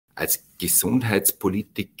als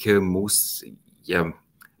Gesundheitspolitiker muss ja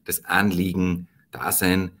das Anliegen da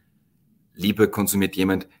sein, lieber konsumiert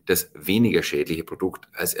jemand das weniger schädliche Produkt,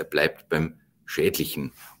 als er bleibt beim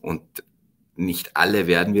schädlichen. Und nicht alle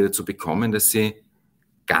werden wir dazu bekommen, dass sie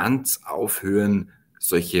ganz aufhören,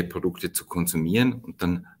 solche Produkte zu konsumieren. Und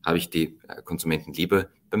dann habe ich die Konsumenten lieber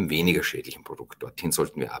beim weniger schädlichen Produkt. Dorthin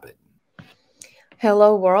sollten wir arbeiten.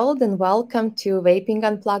 Hello world and welcome to Vaping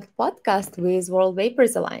Unplugged podcast with World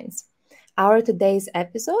Vapers Alliance. Our today's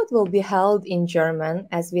episode will be held in German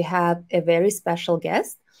as we have a very special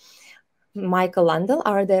guest. Michael Landl,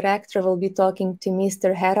 our director, will be talking to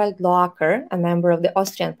Mr. Harald Loacker, a member of the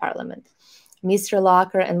Austrian Parliament. Mr.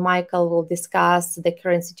 Loacker and Michael will discuss the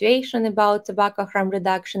current situation about tobacco harm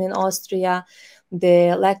reduction in Austria,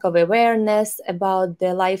 the lack of awareness about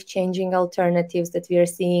the life-changing alternatives that we are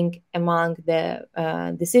seeing among the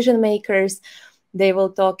decision makers. They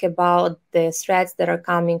will talk about the threats that are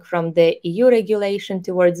coming from the EU regulation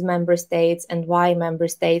towards member states and why member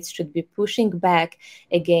states should be pushing back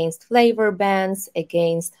against flavor bans,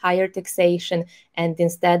 against higher taxation, and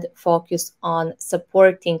instead focus on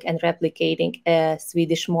supporting and replicating a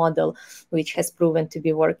Swedish model, which has proven to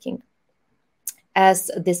be working.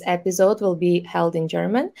 As this episode will be held in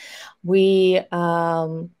German, we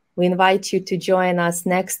invite you to join us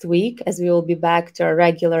next week as we will be back to our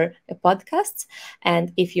regular podcasts.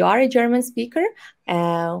 And if you are a German speaker,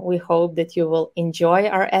 we hope that you will enjoy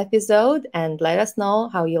our episode and let us know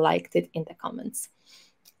how you liked it in the comments.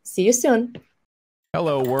 See you soon.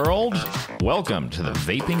 Hello, world. Welcome to the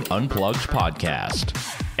Vaping Unplugged podcast.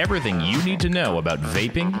 Everything you need to know about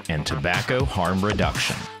vaping and tobacco harm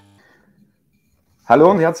reduction. Hallo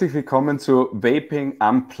und herzlich willkommen zu Vaping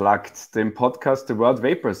Unplugged, dem Podcast der World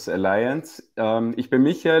Vapers Alliance. Ich bin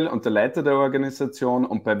Michael und der Leiter der Organisation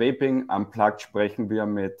und bei Vaping Unplugged sprechen wir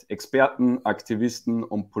mit Experten, Aktivisten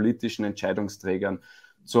und politischen Entscheidungsträgern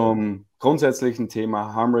zum grundsätzlichen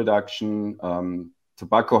Thema Harm Reduction,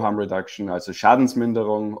 Tobacco Harm Reduction, also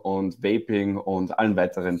Schadensminderung und Vaping und allen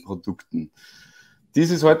weiteren Produkten. Dies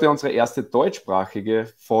ist heute unsere erste deutschsprachige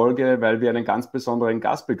Folge, weil wir einen ganz besonderen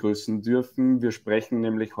Gast begrüßen dürfen. Wir sprechen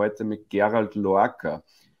nämlich heute mit Harald Loacker.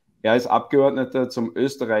 Er ist Abgeordneter zum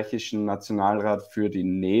österreichischen Nationalrat für die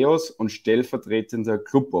NEOS und stellvertretender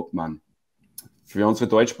Clubobmann. Für unsere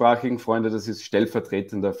deutschsprachigen Freunde, das ist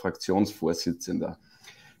stellvertretender Fraktionsvorsitzender.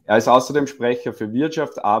 Er ist außerdem Sprecher für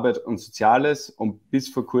Wirtschaft, Arbeit und Soziales und bis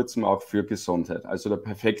vor kurzem auch für Gesundheit. Also der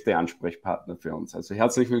perfekte Ansprechpartner für uns. Also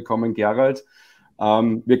herzlich willkommen, Harald.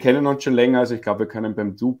 Wir kennen uns schon länger, also ich glaube, wir können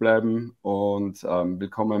beim Du bleiben und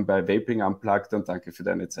willkommen bei Vaping Unplugged und danke für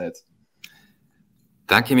deine Zeit.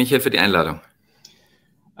 Danke, Michael, für die Einladung.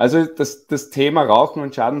 Also das Thema Rauchen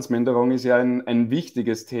und Schadensminderung ist ja ein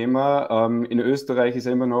wichtiges Thema. In Österreich ist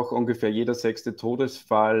immer noch ungefähr jeder 6.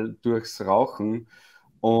 Todesfall durchs Rauchen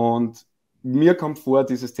und mir kommt vor,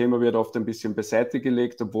 dieses Thema wird oft ein bisschen beiseite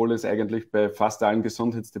gelegt, obwohl es eigentlich bei fast allen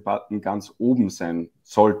Gesundheitsdebatten ganz oben sein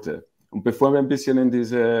sollte. Und bevor wir ein bisschen in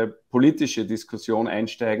diese politische Diskussion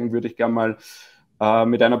einsteigen, würde ich gerne mal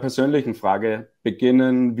mit einer persönlichen Frage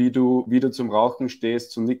beginnen, wie du zum Rauchen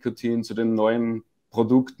stehst, zum Nikotin, zu den neuen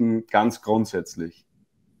Produkten ganz grundsätzlich.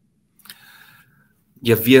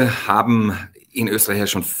 Ja, wir haben in Österreich ja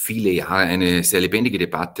schon viele Jahre eine sehr lebendige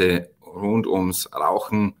Debatte rund ums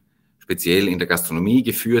Rauchen, speziell in der Gastronomie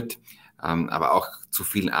geführt, aber auch zu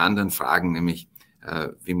vielen anderen Fragen, nämlich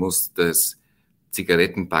wie muss das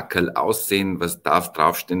Zigarettenpackerl aussehen, was darf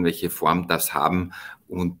draufstehen, welche Form darf es haben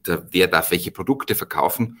und wer darf welche Produkte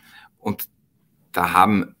verkaufen. Und da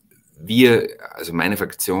haben wir, also meine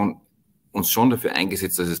Fraktion, uns schon dafür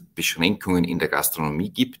eingesetzt, dass es Beschränkungen in der Gastronomie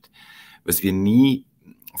gibt. Was wir nie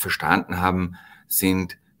verstanden haben,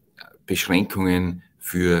 sind Beschränkungen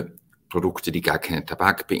für Produkte, die gar keinen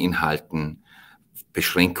Tabak beinhalten,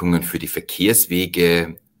 Beschränkungen für die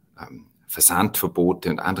Verkehrswege, Versandverbote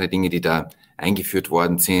und andere Dinge, die da eingeführt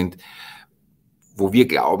worden sind, wo wir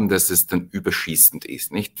glauben, dass es dann überschießend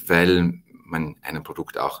ist, nicht? Weil man einem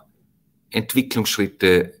Produkt auch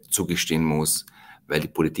Entwicklungsschritte zugestehen muss, weil die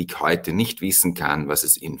Politik heute nicht wissen kann, was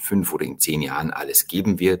es in 5 oder in 10 Jahren alles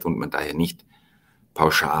geben wird und man daher nicht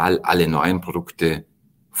pauschal alle neuen Produkte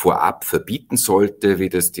vorab verbieten sollte, wie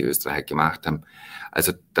das die Österreicher gemacht haben.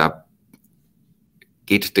 Also da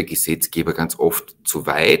geht der Gesetzgeber ganz oft zu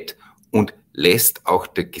weit und lässt auch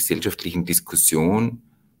der gesellschaftlichen Diskussion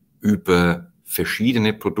über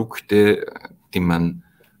verschiedene Produkte, die man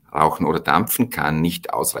rauchen oder dampfen kann,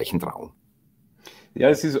 nicht ausreichend Raum. Ja,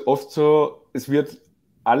 es ist oft so, es wird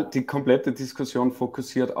die komplette Diskussion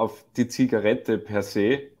fokussiert auf die Zigarette per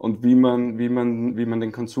se und wie man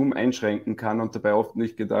den Konsum einschränken kann und dabei oft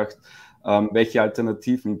nicht gedacht, welche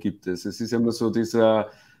Alternativen gibt es? Es ist immer so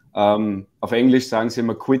dieser, auf Englisch sagen sie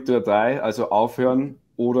immer quit or die, also aufhören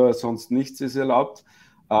oder sonst nichts ist erlaubt.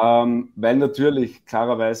 Weil natürlich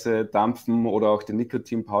klarerweise Dampfen oder auch die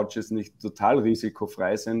Nikotin-Pouches nicht total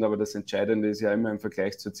risikofrei sind, aber das Entscheidende ist ja immer im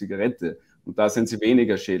Vergleich zur Zigarette. Und da sind sie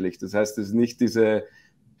weniger schädlich. Das heißt, es ist nicht diese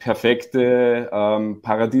perfekte,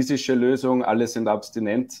 paradiesische Lösung, alle sind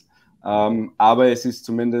abstinent, aber es ist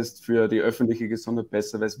zumindest für die öffentliche Gesundheit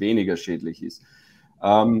besser, weil es weniger schädlich ist.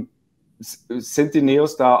 Sind die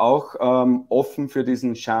Neos da auch offen für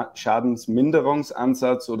diesen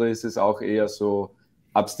Schadensminderungsansatz oder ist es auch eher so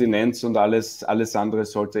Abstinenz und alles andere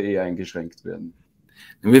sollte eher eingeschränkt werden?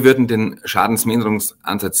 Wir würden den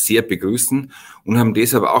Schadensminderungsansatz sehr begrüßen und haben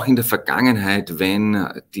deshalb auch in der Vergangenheit, wenn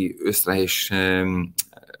die österreichische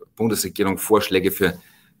Bundesregierung Vorschläge für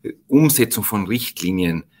Umsetzung von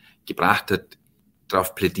Richtlinien gebracht hat,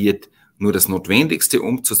 darauf plädiert, nur das Notwendigste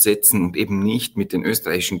umzusetzen und eben nicht mit den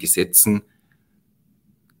österreichischen Gesetzen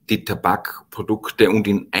die Tabakprodukte und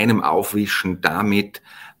in einem Aufwischen damit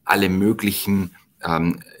alle möglichen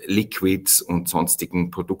Liquids und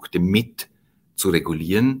sonstigen Produkte mit zu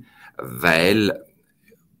regulieren, weil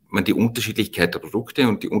man die Unterschiedlichkeit der Produkte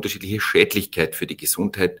und die unterschiedliche Schädlichkeit für die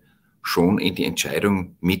Gesundheit schon in die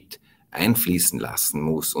Entscheidung mit einfließen lassen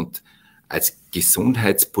muss. Und als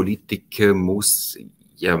Gesundheitspolitiker muss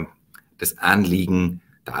ja das Anliegen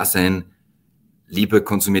da sein, lieber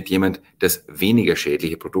konsumiert jemand das weniger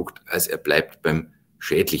schädliche Produkt, als er bleibt beim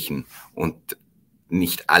schädlichen. Und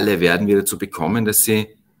nicht alle werden wir dazu bekommen, dass sie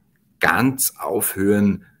ganz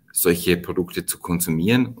aufhören, solche Produkte zu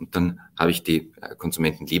konsumieren. Und dann habe ich die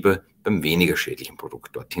Konsumenten lieber beim weniger schädlichen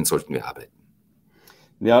Produkt. Dorthin sollten wir arbeiten.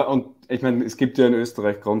 Ja, und ich meine, es gibt ja in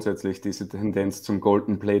Österreich grundsätzlich diese Tendenz zum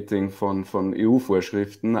Golden Plating von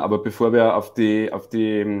EU-Vorschriften. Aber bevor wir auf die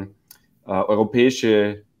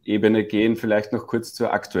europäische Ebene gehen, vielleicht noch kurz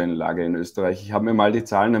zur aktuellen Lage in Österreich. Ich habe mir mal die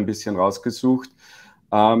Zahlen ein bisschen rausgesucht.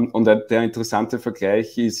 Und der interessante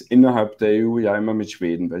Vergleich ist innerhalb der EU ja immer mit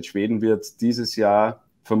Schweden, weil Schweden wird dieses Jahr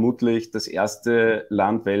vermutlich das erste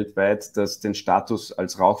Land weltweit, das den Status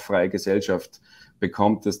als rauchfreie Gesellschaft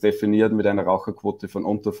bekommt, das definiert mit einer Raucherquote von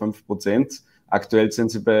unter 5%. Aktuell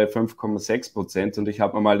sind sie bei 5,6% und ich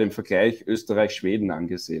habe mir mal den Vergleich Österreich-Schweden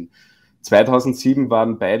angesehen. 2007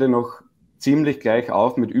 waren beide noch ziemlich gleich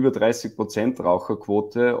auf mit über 30%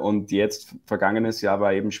 Raucherquote und jetzt, vergangenes Jahr,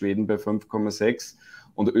 war eben Schweden bei 5,6%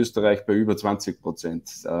 und Österreich bei über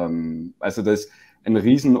 20%. Also das ist ein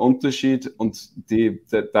Riesenunterschied und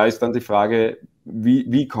da ist dann die Frage,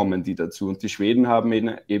 wie kommen die dazu? Und die Schweden haben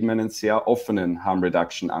eben einen sehr offenen Harm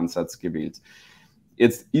Reduction Ansatz gewählt.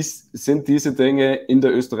 Jetzt sind diese Dinge in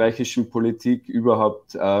der österreichischen Politik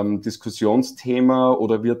überhaupt Diskussionsthema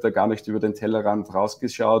oder wird da gar nicht über den Tellerrand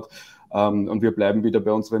rausgeschaut? Und wir bleiben wieder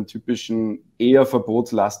bei unseren typischen, eher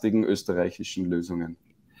verbotslastigen österreichischen Lösungen.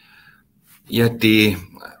 Ja, die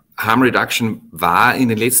Harm Reduction war in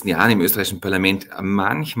den letzten Jahren im österreichischen Parlament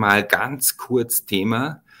manchmal ganz kurz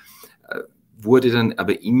Thema, wurde dann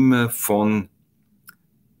aber immer von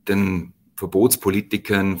den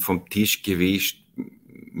Verbotspolitikern vom Tisch gewischt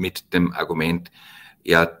mit dem Argument,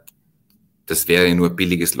 ja, das wäre nur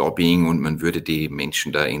billiges Lobbying und man würde die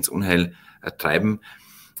Menschen da ins Unheil treiben.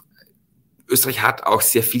 Österreich hat auch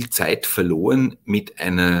sehr viel Zeit verloren mit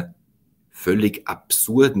einer völlig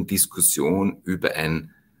absurden Diskussion über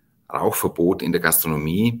ein Rauchverbot in der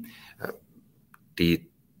Gastronomie. Die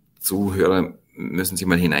Zuhörer müssen sich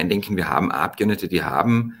mal hineindenken, wir haben Abgeordnete, die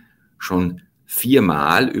haben schon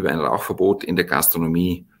 4-mal über ein Rauchverbot in der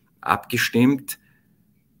Gastronomie abgestimmt.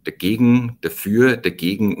 Dagegen, dafür,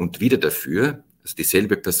 dagegen und wieder dafür. Also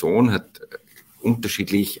dieselbe Person hat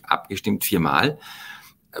unterschiedlich abgestimmt 4-mal,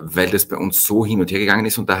 weil das bei uns so hin und her gegangen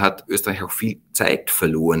ist. Und da hat Österreich auch viel Zeit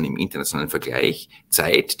verloren im internationalen Vergleich.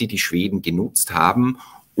 Zeit, die die Schweden genutzt haben,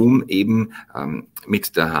 um eben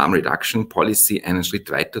mit der Harm Reduction Policy einen Schritt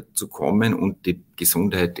weiter zu kommen und die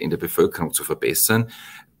Gesundheit in der Bevölkerung zu verbessern.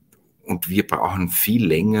 Und wir brauchen viel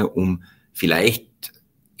länger, um vielleicht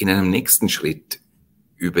in einem nächsten Schritt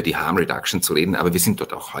über die Harm Reduction zu reden. Aber wir sind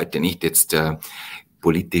dort auch heute nicht. Jetzt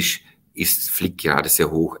politisch fliegt gerade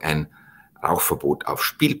sehr hoch ein Rauchverbot auf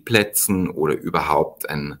Spielplätzen oder überhaupt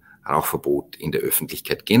ein Rauchverbot in der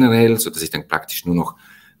Öffentlichkeit generell, so dass ich dann praktisch nur noch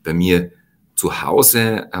bei mir zu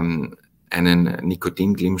Hause einen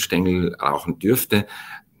Nikotinglimmstängel rauchen dürfte.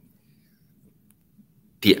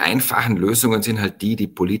 Die einfachen Lösungen sind halt die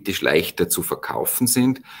politisch leichter zu verkaufen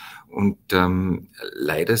sind. Und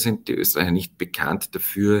leider sind die Österreicher nicht bekannt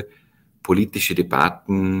dafür, politische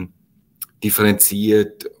Debatten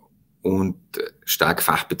differenziert und stark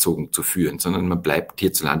fachbezogen zu führen, sondern man bleibt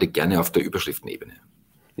hierzulande gerne auf der Überschriftenebene.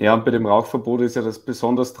 Ja, und bei dem Rauchverbot ist ja das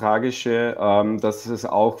besonders Tragische, dass es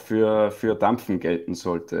auch für Dampfen gelten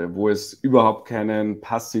sollte, wo es überhaupt keinen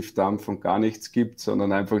Passivdampf und gar nichts gibt,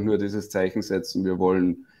 sondern einfach nur dieses Zeichen setzen, wir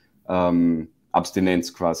wollen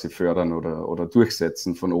Abstinenz quasi fördern oder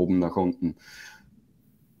durchsetzen von oben nach unten.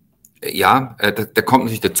 Ja, da kommt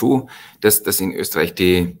natürlich dazu, dass in Österreich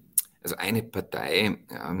also eine Partei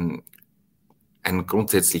ein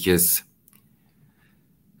grundsätzliches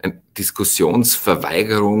ein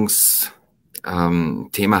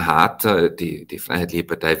Diskussionsverweigerungsthema hat. Die Freiheitliche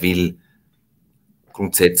Partei will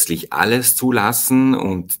grundsätzlich alles zulassen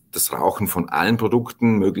und das Rauchen von allen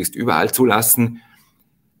Produkten möglichst überall zulassen.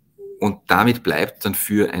 Und damit bleibt dann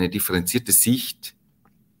für eine differenzierte Sicht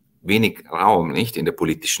wenig Raum, nicht, in der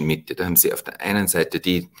politischen Mitte. Da haben Sie auf der einen Seite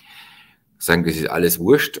die sagen, das ist alles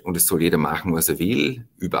wurscht und es soll jeder machen, was er will,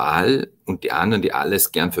 überall, und die anderen, die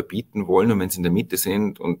alles gern verbieten wollen, und wenn sie in der Mitte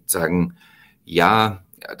sind und sagen, ja,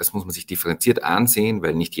 das muss man sich differenziert ansehen,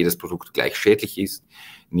 weil nicht jedes Produkt gleich schädlich ist,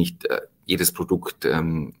 nicht jedes Produkt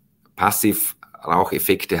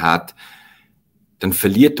Passivraucheffekte hat, dann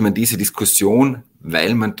verliert man diese Diskussion,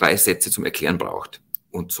 weil man 3 Sätze zum Erklären braucht.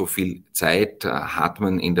 Und so viel Zeit hat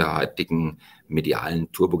man in der heutigen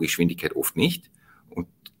medialen Turbogeschwindigkeit oft nicht. Und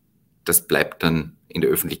das bleibt dann in der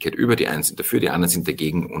Öffentlichkeit über. Die einen sind dafür, die anderen sind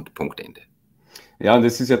dagegen und Punkt, Ende. Ja, und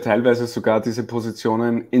es ist ja teilweise sogar diese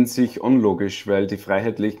Positionen in sich unlogisch, weil die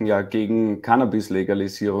Freiheitlichen ja gegen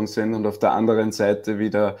Cannabis-Legalisierung sind und auf der anderen Seite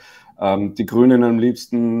wieder die Grünen am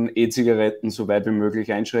liebsten E-Zigaretten so weit wie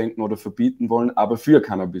möglich einschränken oder verbieten wollen, aber für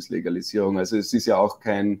Cannabis-Legalisierung. Also es ist ja auch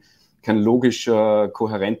kein logischer,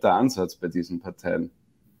 kohärenter Ansatz bei diesen Parteien.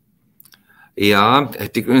 Ja,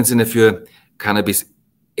 die Grünen sind ja für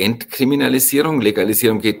Cannabis-Entkriminalisierung.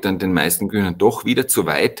 Legalisierung geht dann den meisten Grünen doch wieder zu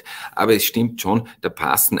weit. Aber es stimmt schon, da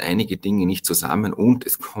passen einige Dinge nicht zusammen. Und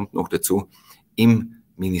es kommt noch dazu, im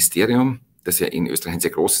Ministerium, das ja in Österreich ein sehr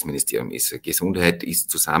großes Ministerium ist, Gesundheit ist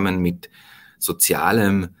zusammen mit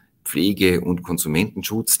Sozialem, Pflege- und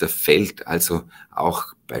Konsumentenschutz. Da fällt also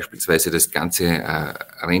auch beispielsweise das ganze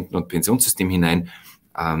Renten- und Pensionssystem hinein.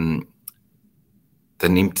 Da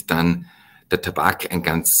nimmt dann der Tabak ein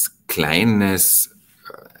ganz kleines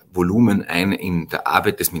Volumen ein in der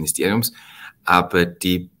Arbeit des Ministeriums. Aber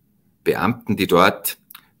die Beamten, die dort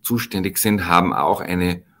zuständig sind, haben auch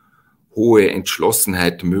eine hohe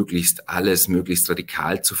Entschlossenheit, möglichst alles möglichst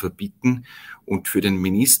radikal zu verbieten. Und für den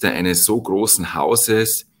Minister eines so großen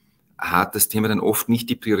Hauses hat das Thema dann oft nicht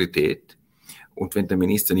die Priorität. Und wenn der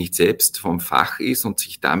Minister nicht selbst vom Fach ist und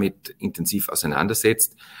sich damit intensiv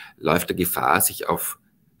auseinandersetzt, läuft er Gefahr, sich auf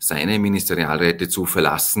seine Ministerialräte zu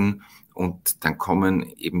verlassen. Und dann kommen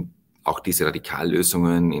eben auch diese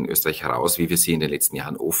Radikallösungen in Österreich heraus, wie wir sie in den letzten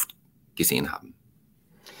Jahren oft gesehen haben.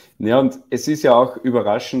 Ja, und es ist ja auch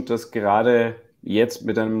überraschend, dass gerade jetzt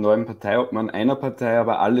mit einem neuen Parteiobmann einer Partei,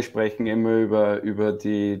 aber alle sprechen immer über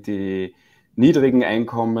die niedrigen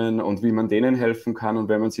Einkommen und wie man denen helfen kann. Und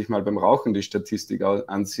wenn man sich mal beim Rauchen die Statistik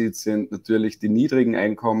ansieht, sind natürlich die niedrigen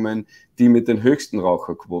Einkommen die mit den höchsten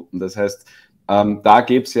Raucherquoten. Das heißt, da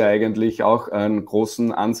gäbe es ja eigentlich auch einen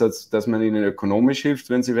großen Ansatz, dass man ihnen ökonomisch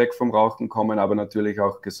hilft, wenn sie weg vom Rauchen kommen, aber natürlich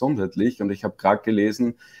auch gesundheitlich. Und ich habe gerade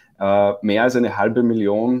gelesen, mehr als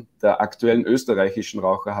 500.000 der aktuellen österreichischen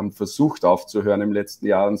Raucher haben versucht aufzuhören im letzten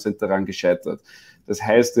Jahr und sind daran gescheitert. Das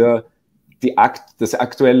heißt ja, das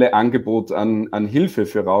aktuelle Angebot an Hilfe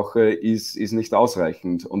für Raucher ist nicht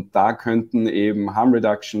ausreichend. Und da könnten eben Harm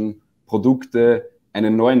Reduction Produkte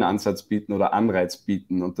einen neuen Ansatz bieten oder Anreiz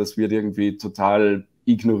bieten. Und das wird irgendwie total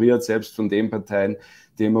ignoriert, selbst von den Parteien,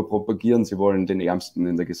 die immer propagieren, sie wollen den Ärmsten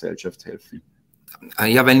in der Gesellschaft helfen.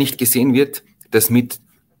 Ja, weil nicht gesehen wird, dass mit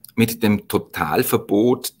dem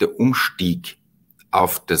Totalverbot der Umstieg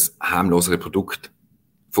auf das harmlosere Produkt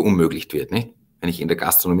verunmöglicht wird. Nicht? Wenn ich in der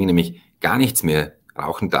Gastronomie nämlich gar nichts mehr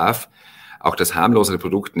rauchen darf, auch das harmlosere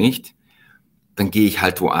Produkt nicht, dann gehe ich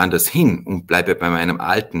halt woanders hin und bleibe bei meinem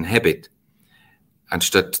alten Habit.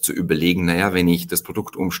 Anstatt zu überlegen, naja, wenn ich das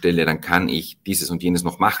Produkt umstelle, dann kann ich dieses und jenes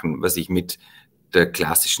noch machen, was ich mit der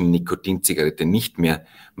klassischen Nikotinzigarette nicht mehr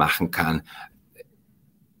machen kann.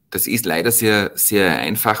 Das ist leider sehr, sehr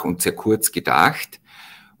einfach und sehr kurz gedacht.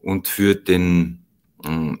 Und für den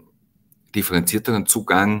differenzierteren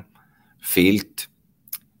Zugang fehlt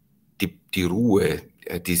die Ruhe,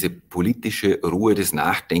 diese politische Ruhe des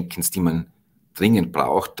Nachdenkens, die man dringend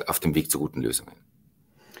braucht auf dem Weg zu guten Lösungen.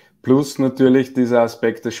 Plus natürlich dieser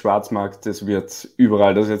Aspekt des Schwarzmarktes wird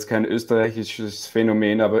überall, das ist jetzt kein österreichisches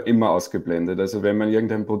Phänomen, aber immer ausgeblendet. Also wenn man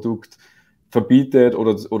irgendein Produkt verbietet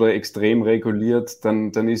oder extrem reguliert,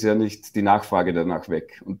 dann ist ja nicht die Nachfrage danach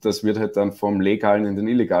weg. Und das wird halt dann vom legalen in den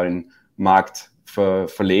illegalen Markt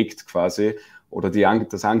verlegt quasi. oder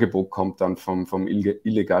das Angebot kommt dann vom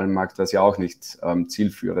illegalen Markt, was ja auch nicht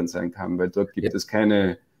zielführend sein kann, weil dort gibt es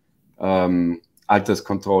keine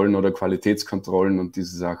Alterskontrollen oder Qualitätskontrollen und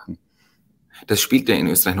diese Sachen. Das spielt ja in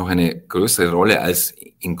Österreich noch eine größere Rolle als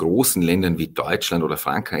in großen Ländern wie Deutschland oder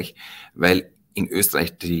Frankreich, weil in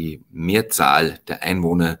Österreich die Mehrzahl der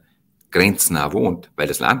Einwohner grenznah wohnt, weil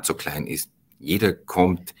das Land so klein ist. Jeder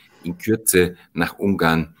kommt in Kürze nach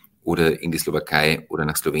Ungarn oder in die Slowakei oder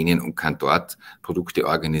nach Slowenien und kann dort Produkte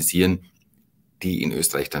organisieren, die in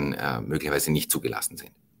Österreich dann möglicherweise nicht zugelassen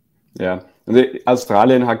sind. Ja, und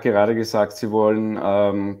Australien hat gerade gesagt, sie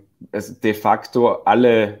wollen de facto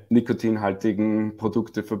alle nikotinhaltigen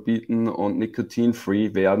Produkte verbieten und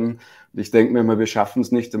nikotinfree werden. Und ich denke mir immer, wir schaffen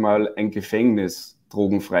es nicht einmal, ein Gefängnis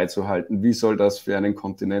drogenfrei zu halten. Wie soll das für einen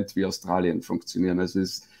Kontinent wie Australien funktionieren? Es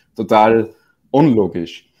ist total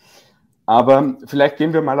unlogisch. Aber vielleicht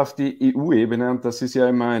gehen wir mal auf die EU-Ebene, und das ist ja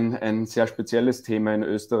immer ein sehr spezielles Thema in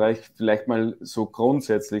Österreich. Vielleicht mal so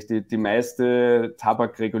grundsätzlich, die meiste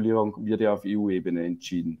Tabakregulierung wird ja auf EU-Ebene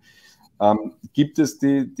entschieden. Gibt es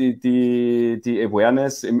die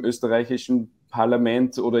Awareness im österreichischen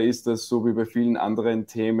Parlament, oder ist das so wie bei vielen anderen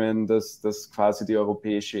Themen, dass quasi die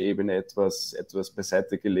europäische Ebene etwas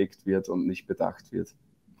beiseite gelegt wird und nicht bedacht wird?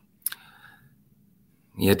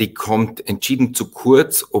 Ja, die kommt entschieden zu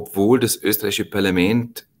kurz, obwohl das österreichische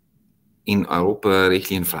Parlament in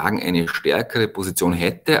europarechtlichen Fragen eine stärkere Position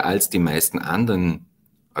hätte als die meisten anderen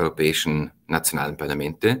europäischen nationalen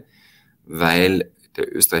Parlamente, weil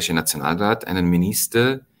der österreichische Nationalrat einen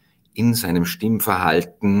Minister in seinem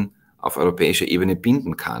Stimmverhalten auf europäischer Ebene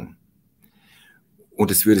binden kann.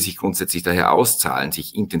 Und es würde sich grundsätzlich daher auszahlen,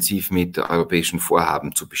 sich intensiv mit europäischen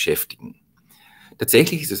Vorhaben zu beschäftigen.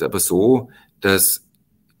 Tatsächlich ist es aber so, dass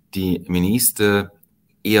die Minister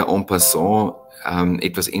eher en passant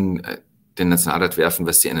etwas in den Nationalrat werfen,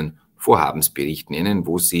 was sie einen Vorhabensbericht nennen,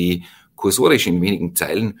 wo sie kursorisch in wenigen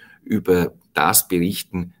Zeilen über das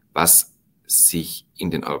berichten, was sich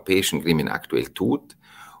in den europäischen Gremien aktuell tut.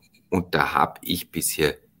 Und da habe ich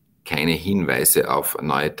bisher keine Hinweise auf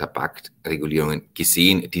neue Tabakregulierungen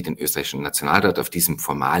gesehen, die den österreichischen Nationalrat auf diesem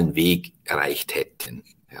formalen Weg erreicht hätten.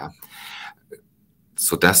 Ja.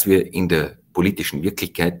 Sodass wir in der politischen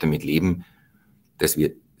Wirklichkeit damit leben, dass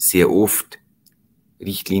wir sehr oft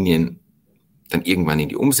Richtlinien dann irgendwann in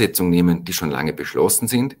die Umsetzung nehmen, die schon lange beschlossen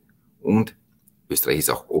sind. Und Österreich ist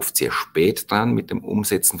auch oft sehr spät dran mit dem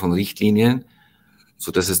Umsetzen von Richtlinien,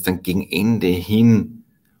 sodass es dann gegen Ende hin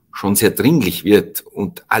schon sehr dringlich wird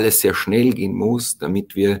und alles sehr schnell gehen muss,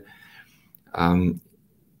 damit wir kein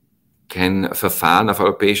Verfahren auf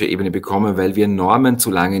europäischer Ebene bekommen, weil wir Normen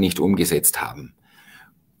zu lange nicht umgesetzt haben.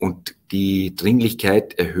 Und die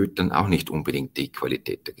Dringlichkeit erhöht dann auch nicht unbedingt die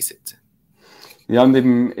Qualität der Gesetze. Ja, und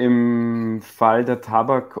im Fall der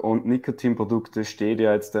Tabak- und Nikotinprodukte steht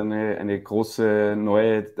ja jetzt eine große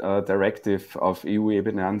neue Directive auf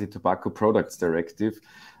EU-Ebene an, die Tobacco Products Directive.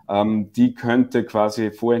 Die könnte quasi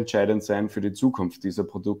vorentscheidend sein für die Zukunft dieser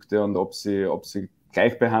Produkte und ob sie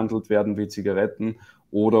gleich behandelt werden wie Zigaretten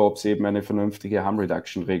oder ob es eben eine vernünftige Harm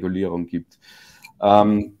Reduction Regulierung gibt.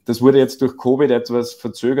 Das wurde jetzt durch Covid etwas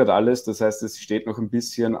verzögert alles. Das heißt, es steht noch ein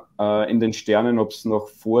bisschen in den Sternen, ob es noch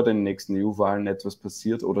vor den nächsten EU-Wahlen etwas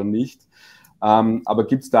passiert oder nicht. Aber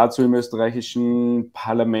gibt es dazu im österreichischen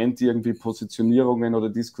Parlament irgendwie Positionierungen oder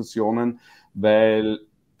Diskussionen? Weil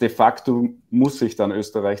de facto muss sich dann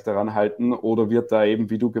Österreich daran halten, oder wird da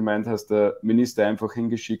eben, wie du gemeint hast, der Minister einfach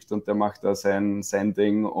hingeschickt und der macht da sein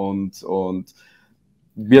Ding und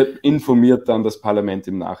wird informiert dann das Parlament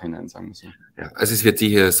im Nachhinein, sagen wir so. Ja, also es wird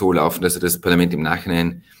sicher so laufen, dass er das Parlament im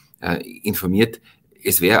Nachhinein informiert.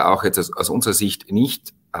 Es wäre auch jetzt aus unserer Sicht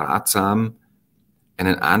nicht ratsam,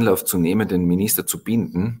 einen Anlauf zu nehmen, den Minister zu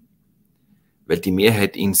binden, weil die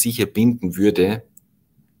Mehrheit ihn sicher binden würde,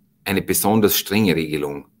 eine besonders strenge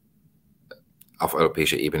Regelung auf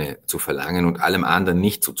europäischer Ebene zu verlangen und allem anderen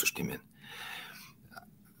nicht zuzustimmen.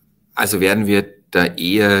 Also werden wir da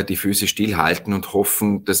eher die Füße stillhalten und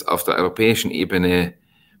hoffen, dass auf der europäischen Ebene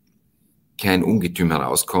kein Ungetüm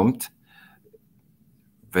herauskommt,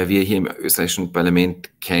 weil wir hier im österreichischen Parlament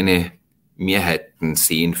keine Mehrheiten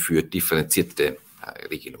sehen für differenzierte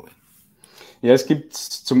Regelungen. Ja, es gibt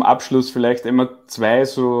zum Abschluss vielleicht immer zwei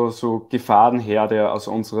so Gefahrenherde aus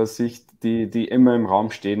unserer Sicht, die immer im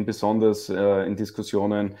Raum stehen, besonders in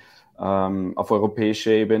Diskussionen auf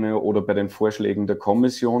europäischer Ebene oder bei den Vorschlägen der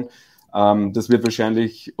Kommission. Das wird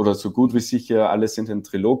wahrscheinlich oder so gut wie sicher alles in den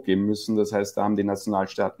Trilog geben müssen. Das heißt, da haben die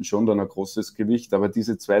Nationalstaaten schon dann ein großes Gewicht. Aber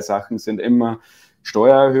diese zwei Sachen sind immer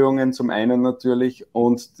Steuererhöhungen zum einen natürlich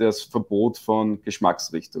und das Verbot von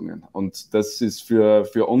Geschmacksrichtungen. Und das ist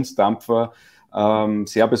für uns Dampfer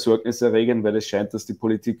sehr besorgniserregend, weil es scheint, dass die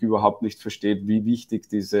Politik überhaupt nicht versteht, wie wichtig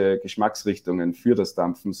diese Geschmacksrichtungen für das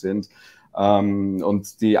Dampfen sind.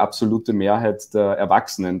 Und die absolute Mehrheit der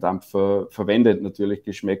erwachsenen Dampfer verwendet natürlich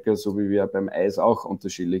Geschmäcker, so wie wir beim Eis auch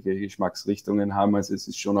unterschiedliche Geschmacksrichtungen haben. Also es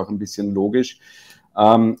ist schon auch ein bisschen logisch.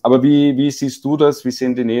 Aber wie siehst du das? Wie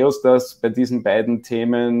sehen die Neos das bei diesen beiden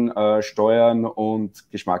Themen, Steuern und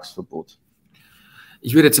Geschmacksverbot?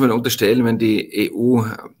 Ich würde jetzt mal unterstellen, wenn die EU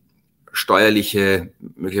steuerliche,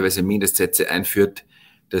 möglicherweise Mindestsätze einführt,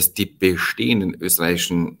 dass die bestehenden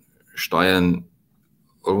österreichischen Steuern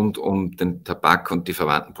rund um den Tabak und die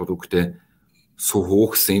verwandten Produkte so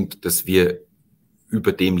hoch sind, dass wir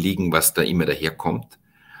über dem liegen, was da immer daherkommt.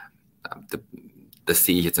 Das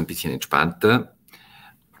sehe ich jetzt ein bisschen entspannter.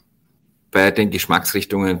 Bei den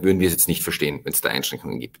Geschmacksrichtungen würden wir es jetzt nicht verstehen, wenn es da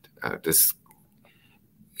Einschränkungen gibt. Das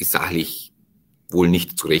ist sachlich wohl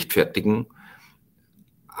nicht zu rechtfertigen.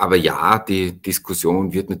 Aber ja, die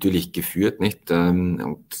Diskussion wird natürlich geführt, nicht?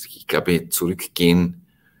 Und ich glaube, zurückgehen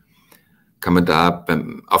kann man da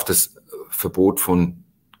auf das Verbot von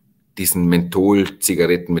diesen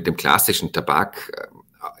Menthol-Zigaretten mit dem klassischen Tabak.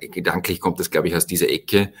 Gedanklich kommt das, glaube ich, aus dieser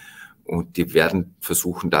Ecke. Und die werden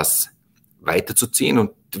versuchen, das weiterzuziehen.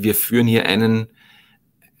 Und wir führen hier einen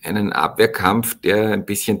Abwehrkampf, der ein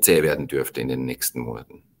bisschen zäh werden dürfte in den nächsten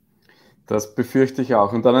Monaten. Das befürchte ich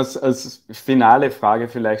auch. Und dann als finale Frage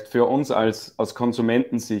vielleicht für uns aus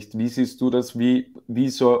Konsumentensicht. Wie siehst du das?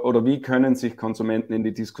 Wie können sich Konsumenten in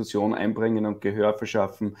die Diskussion einbringen und Gehör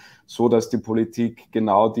verschaffen, so dass die Politik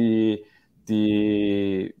genau die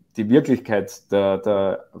Wirklichkeit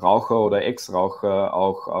der Raucher oder Ex-Raucher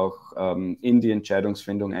auch in die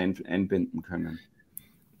Entscheidungsfindung einbinden können?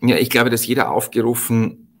 Ja, ich glaube, dass jeder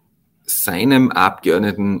aufgerufen, seinem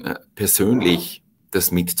Abgeordneten persönlich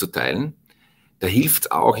das mitzuteilen. Da hilft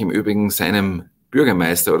es auch im Übrigen seinem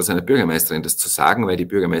Bürgermeister oder seiner Bürgermeisterin das zu sagen, weil die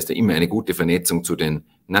Bürgermeister immer eine gute Vernetzung zu den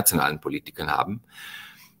nationalen Politikern haben.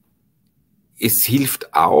 Es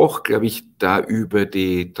hilft auch, glaube ich, da über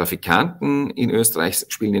die Trafikanten in Österreich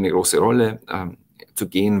spielen eine große Rolle zu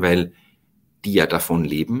gehen, weil die ja davon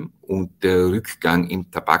leben und der Rückgang im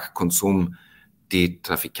Tabakkonsum die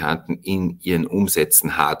Trafikanten in ihren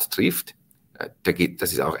Umsätzen hart trifft.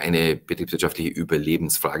 Das ist auch eine betriebswirtschaftliche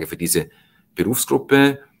Überlebensfrage für diese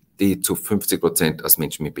Berufsgruppe, die zu 50% aus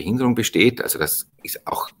Menschen mit Behinderung besteht. Also das ist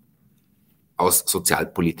auch aus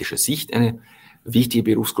sozialpolitischer Sicht eine wichtige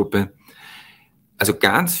Berufsgruppe. Also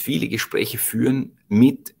ganz viele Gespräche führen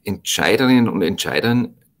mit Entscheiderinnen und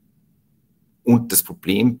Entscheidern und das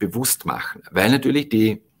Problem bewusst machen, weil natürlich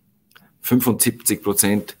die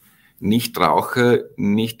 75% Nichtraucher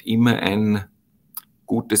nicht immer ein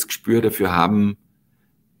gutes Gespür dafür haben,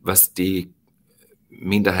 was die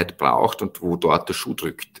Minderheit braucht und wo dort der Schuh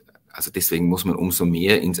drückt. Also deswegen muss man umso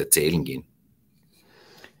mehr ins Erzählen gehen.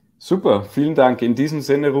 Super, vielen Dank. In diesem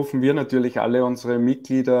Sinne rufen wir natürlich alle unsere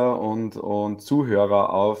Mitglieder und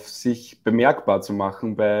Zuhörer auf, sich bemerkbar zu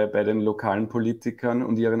machen bei den lokalen Politikern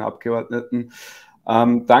und ihren Abgeordneten.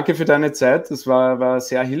 Danke für deine Zeit. Das war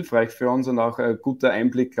sehr hilfreich für uns und auch ein guter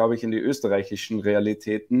Einblick, glaube ich, in die österreichischen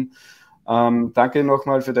Realitäten. Danke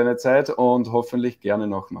nochmal für deine Zeit und hoffentlich gerne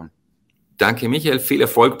nochmal. Danke, Michael. Viel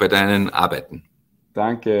Erfolg bei deinen Arbeiten.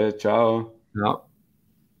 Danke. Ciao. Ja.